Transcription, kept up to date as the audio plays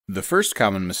The first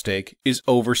common mistake is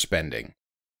overspending.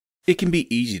 It can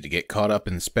be easy to get caught up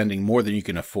in spending more than you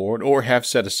can afford or have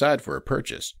set aside for a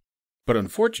purchase. But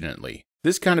unfortunately,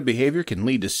 this kind of behavior can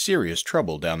lead to serious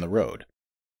trouble down the road.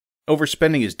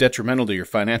 Overspending is detrimental to your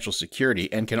financial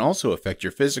security and can also affect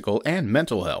your physical and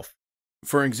mental health.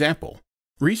 For example,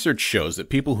 research shows that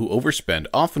people who overspend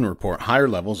often report higher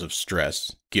levels of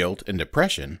stress, guilt, and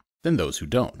depression than those who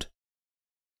don't.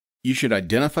 You should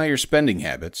identify your spending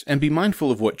habits and be mindful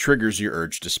of what triggers your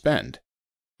urge to spend.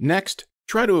 Next,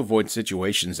 try to avoid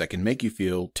situations that can make you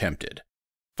feel tempted.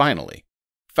 Finally,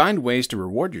 find ways to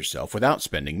reward yourself without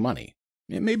spending money.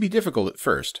 It may be difficult at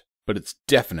first, but it's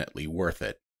definitely worth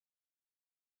it.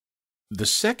 The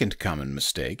second common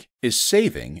mistake is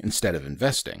saving instead of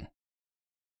investing.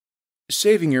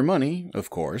 Saving your money,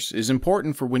 of course, is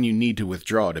important for when you need to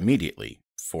withdraw it immediately,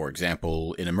 for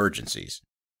example, in emergencies.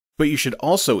 But you should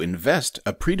also invest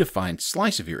a predefined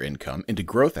slice of your income into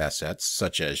growth assets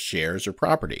such as shares or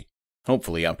property,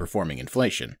 hopefully outperforming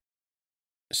inflation.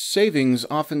 Savings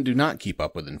often do not keep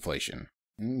up with inflation.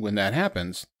 When that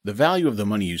happens, the value of the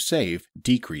money you save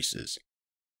decreases.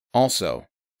 Also,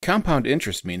 compound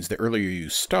interest means the earlier you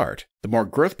start, the more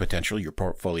growth potential your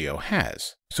portfolio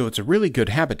has, so it's a really good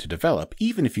habit to develop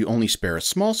even if you only spare a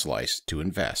small slice to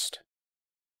invest.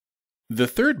 The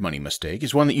third money mistake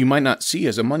is one that you might not see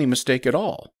as a money mistake at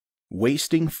all: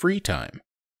 wasting free time.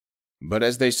 But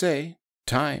as they say,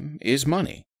 time is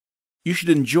money. You should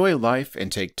enjoy life and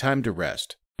take time to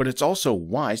rest, but it's also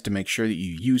wise to make sure that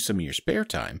you use some of your spare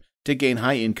time to gain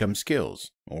high-income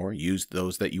skills, or use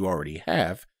those that you already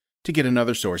have to get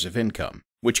another source of income,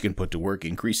 which you can put to work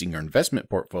increasing your investment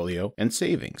portfolio and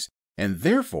savings, and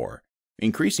therefore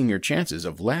increasing your chances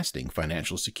of lasting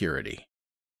financial security.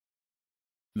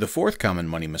 The fourth common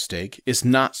money mistake is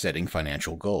not setting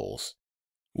financial goals.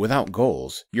 Without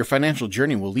goals, your financial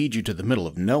journey will lead you to the middle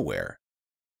of nowhere.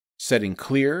 Setting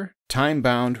clear,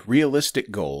 time-bound,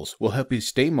 realistic goals will help you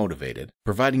stay motivated,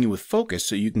 providing you with focus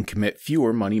so you can commit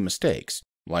fewer money mistakes,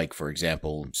 like, for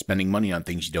example, spending money on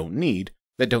things you don't need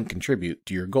that don't contribute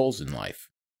to your goals in life.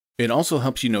 It also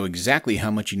helps you know exactly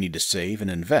how much you need to save and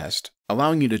invest,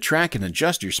 allowing you to track and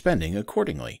adjust your spending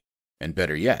accordingly. And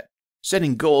better yet,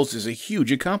 setting goals is a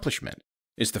huge accomplishment.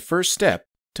 It's the first step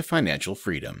to financial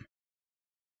freedom.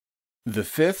 The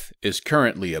fifth is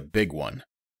currently a big one: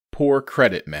 poor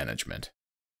credit management.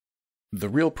 The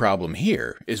real problem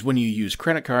here is when you use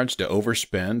credit cards to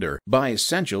overspend or buy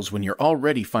essentials when you're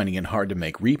already finding it hard to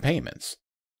make repayments.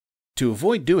 To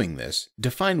avoid doing this,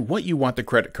 define what you want the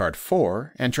credit card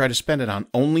for and try to spend it on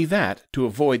only that to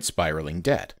avoid spiraling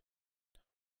debt.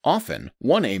 Often,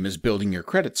 one aim is building your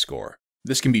credit score.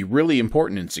 This can be really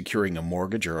important in securing a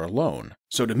mortgage or a loan,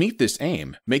 so to meet this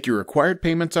aim, make your required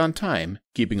payments on time,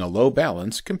 keeping a low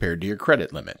balance compared to your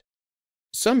credit limit.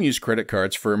 Some use credit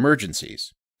cards for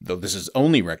emergencies, though this is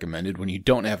only recommended when you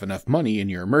don't have enough money in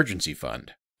your emergency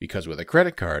fund, because with a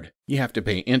credit card, you have to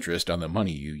pay interest on the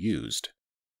money you used.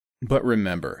 But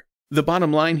remember, the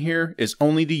bottom line here is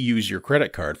only to use your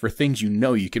credit card for things you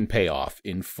know you can pay off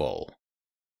in full.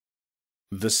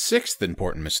 The sixth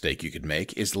important mistake you could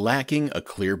make is lacking a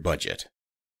clear budget.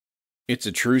 It's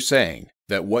a true saying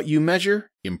that what you measure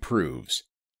improves.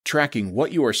 Tracking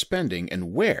what you are spending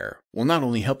and where will not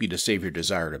only help you to save your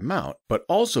desired amount, but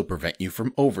also prevent you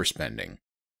from overspending.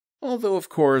 Although, of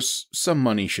course, some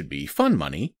money should be fun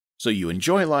money, so you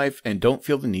enjoy life and don't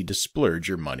feel the need to splurge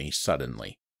your money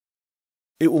suddenly.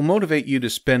 It will motivate you to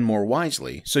spend more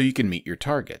wisely so you can meet your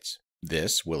targets.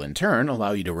 This will in turn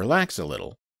allow you to relax a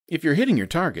little. If you're hitting your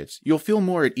targets, you'll feel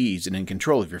more at ease and in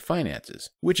control of your finances,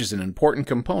 which is an important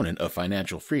component of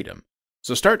financial freedom.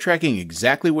 So start tracking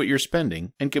exactly what you're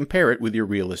spending and compare it with your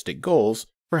realistic goals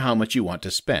for how much you want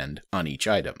to spend on each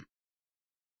item.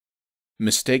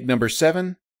 Mistake number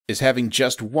 7 is having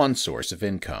just one source of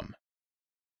income.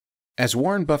 As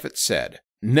Warren Buffett said,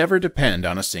 never depend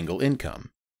on a single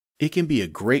income. It can be a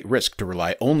great risk to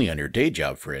rely only on your day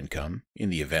job for income.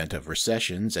 In the event of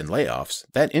recessions and layoffs,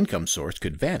 that income source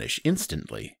could vanish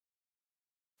instantly.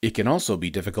 It can also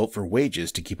be difficult for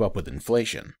wages to keep up with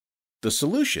inflation. The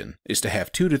solution is to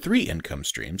have 2 to 3 income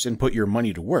streams and put your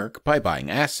money to work by buying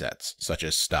assets, such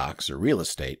as stocks or real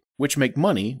estate, which make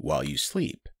money while you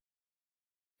sleep.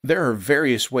 There are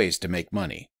various ways to make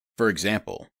money. For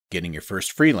example, getting your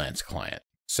first freelance client,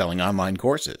 selling online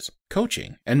courses,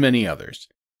 coaching, and many others.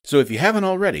 So if you haven't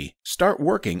already, start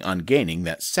working on gaining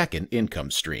that second income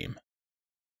stream.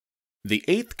 The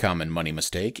 8th common money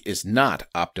mistake is not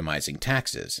optimizing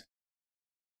taxes.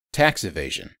 Tax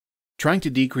evasion. Trying to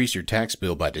decrease your tax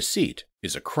bill by deceit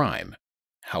is a crime.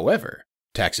 However,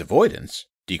 tax avoidance,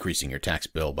 decreasing your tax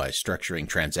bill by structuring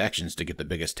transactions to get the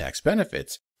biggest tax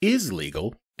benefits, is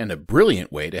legal and a brilliant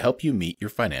way to help you meet your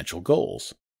financial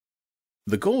goals.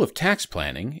 The goal of tax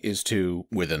planning is to,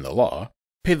 within the law,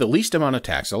 pay the least amount of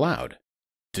tax allowed.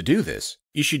 To do this,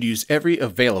 you should use every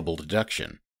available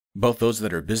deduction, both those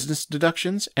that are business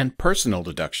deductions and personal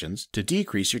deductions, to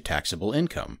decrease your taxable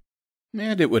income.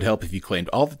 And it would help if you claimed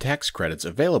all the tax credits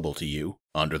available to you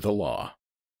under the law.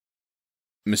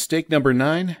 Mistake number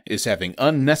 9 is having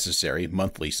unnecessary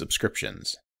monthly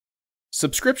subscriptions.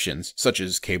 Subscriptions such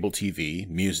as cable TV,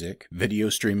 music, video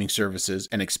streaming services,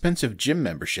 and expensive gym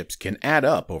memberships can add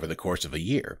up over the course of a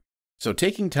year, so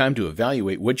taking time to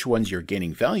evaluate which ones you're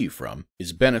gaining value from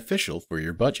is beneficial for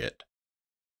your budget.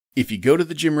 If you go to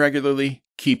the gym regularly,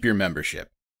 keep your membership,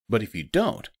 but if you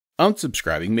don't,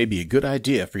 unsubscribing may be a good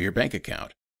idea for your bank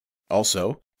account.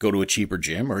 Also, go to a cheaper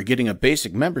gym or getting a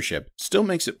basic membership still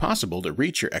makes it possible to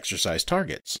reach your exercise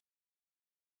targets.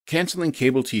 Canceling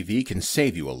cable TV can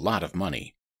save you a lot of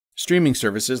money. Streaming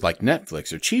services like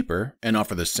Netflix are cheaper and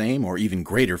offer the same or even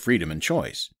greater freedom and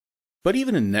choice. But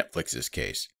even in Netflix's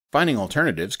case, finding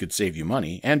alternatives could save you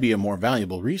money and be a more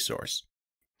valuable resource.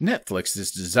 Netflix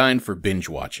is designed for binge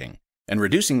watching, and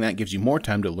reducing that gives you more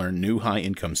time to learn new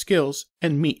high-income skills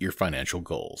and meet your financial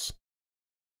goals.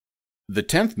 The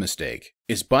 10th mistake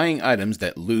is buying items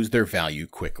that lose their value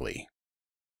quickly.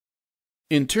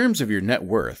 In terms of your net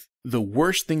worth, the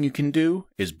worst thing you can do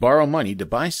is borrow money to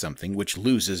buy something which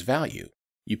loses value.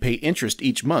 You pay interest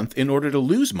each month in order to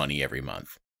lose money every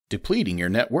month, depleting your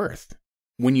net worth.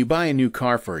 When you buy a new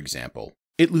car, for example,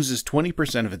 it loses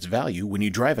 20% of its value when you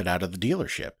drive it out of the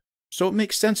dealership, so it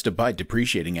makes sense to buy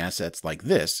depreciating assets like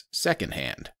this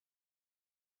secondhand.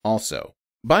 Also,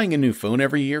 buying a new phone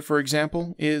every year, for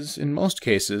example, is, in most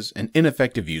cases, an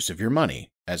ineffective use of your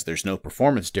money, as there's no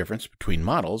performance difference between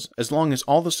models as long as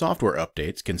all the software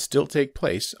updates can still take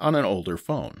place on an older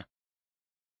phone.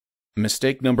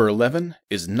 Mistake number 11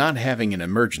 is not having an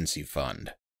emergency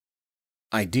fund.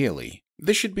 Ideally,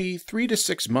 this should be 3 to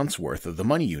 6 months' worth of the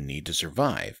money you need to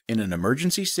survive in an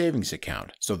emergency savings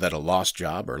account so that a lost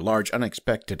job or large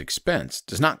unexpected expense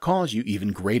does not cause you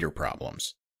even greater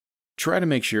problems. Try to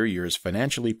make sure you're as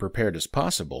financially prepared as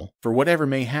possible for whatever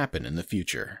may happen in the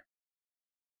future.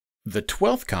 The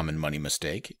 12th common money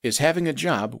mistake is having a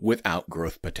job without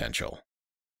growth potential.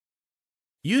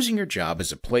 Using your job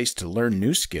as a place to learn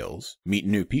new skills, meet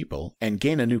new people, and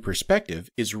gain a new perspective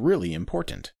is really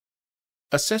important.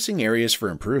 Assessing areas for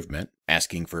improvement,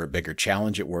 asking for a bigger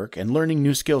challenge at work, and learning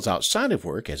new skills outside of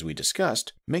work, as we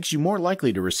discussed, makes you more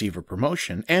likely to receive a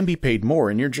promotion and be paid more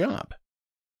in your job.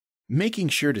 Making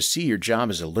sure to see your job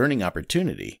as a learning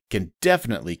opportunity can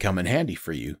definitely come in handy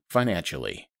for you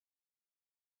financially.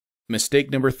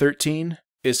 Mistake number 13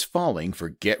 is falling for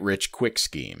get-rich-quick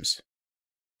schemes.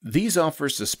 These offer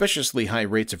suspiciously high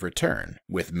rates of return,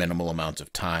 with minimal amounts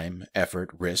of time,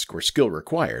 effort, risk, or skill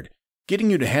required, getting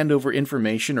you to hand over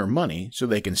information or money so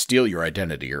they can steal your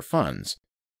identity or funds.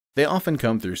 They often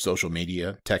come through social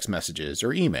media, text messages,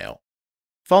 or email.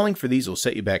 Falling for these will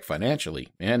set you back financially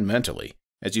and mentally,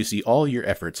 as you see all your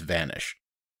efforts vanish.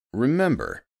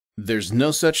 Remember, there's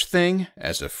no such thing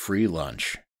as a free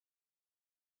lunch.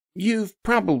 You've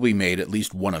probably made at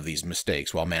least one of these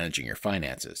mistakes while managing your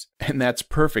finances, and that's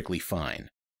perfectly fine.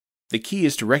 The key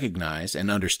is to recognize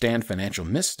and understand financial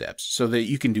missteps so that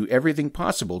you can do everything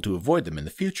possible to avoid them in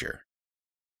the future.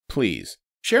 Please,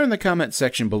 share in the comment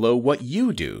section below what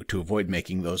you do to avoid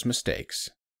making those mistakes.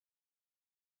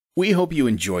 We hope you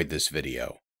enjoyed this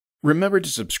video. Remember to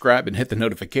subscribe and hit the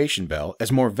notification bell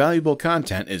as more valuable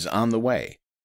content is on the way.